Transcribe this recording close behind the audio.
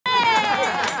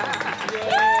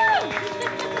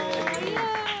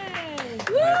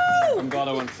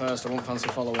first. I won't fancy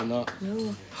following that.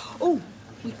 No. Oh,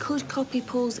 we could copy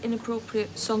Paul's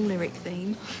inappropriate song lyric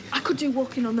theme. I could do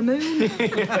Walking on the Moon.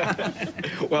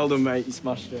 Well done, mate. You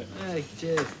smashed it. Hey,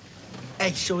 cheers.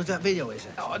 Hey, show us that video, is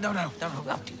it? Oh, no.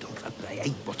 I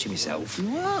hate watching myself.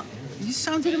 What? You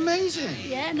sounded amazing.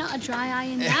 Yeah, not a dry eye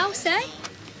in the house, eh?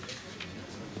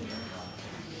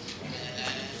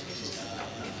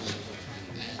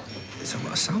 Is that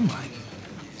what I sound like?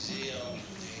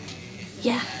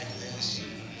 Yeah.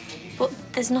 But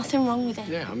there's nothing wrong with it.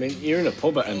 Yeah, I mean, you're in a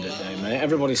pub at end of the day, mate.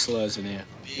 Everybody slurs in here.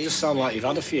 You just sound like you've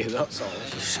had a few, that's all.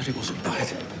 You said it wasn't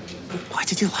bad. But why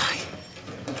did you lie?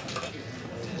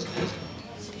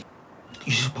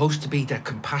 You're supposed to be that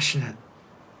compassionate.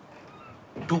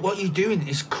 But what you're doing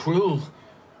is cruel.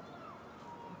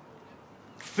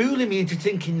 Fooling me into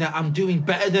thinking that I'm doing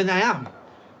better than I am.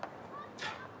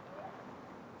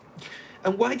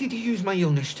 And why did you use my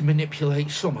illness to manipulate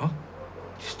Summer?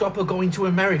 Stop her going to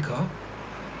America?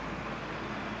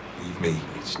 Believe me,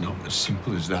 it's not as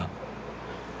simple as that.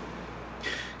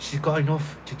 She's got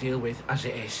enough to deal with as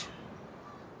it is.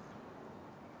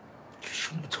 You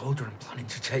shouldn't have told her I'm planning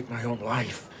to take my own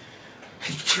life.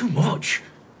 It's too much.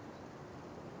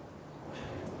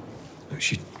 Look,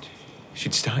 she'd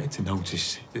started to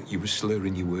notice that you were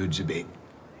slurring your words a bit.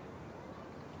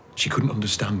 She couldn't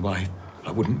understand why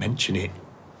I wouldn't mention it.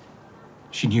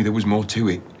 She knew there was more to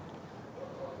it.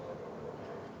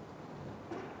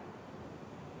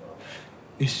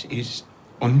 This is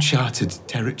uncharted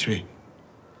territory.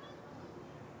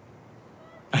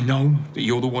 I know that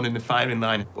you're the one in the firing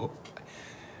line, but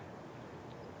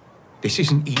this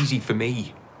isn't easy for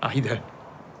me either.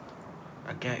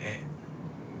 I get it.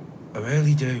 I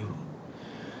really do.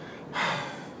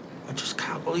 I just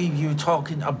can't believe you were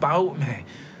talking about me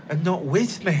and not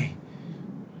with me.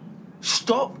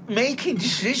 Stop making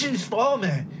decisions for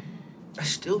me. I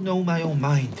still know my own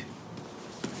mind.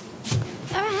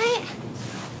 All right.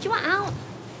 Do you want out?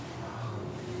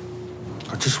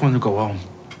 I just want to go home.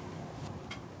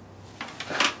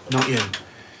 Not you.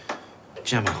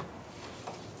 Gemma.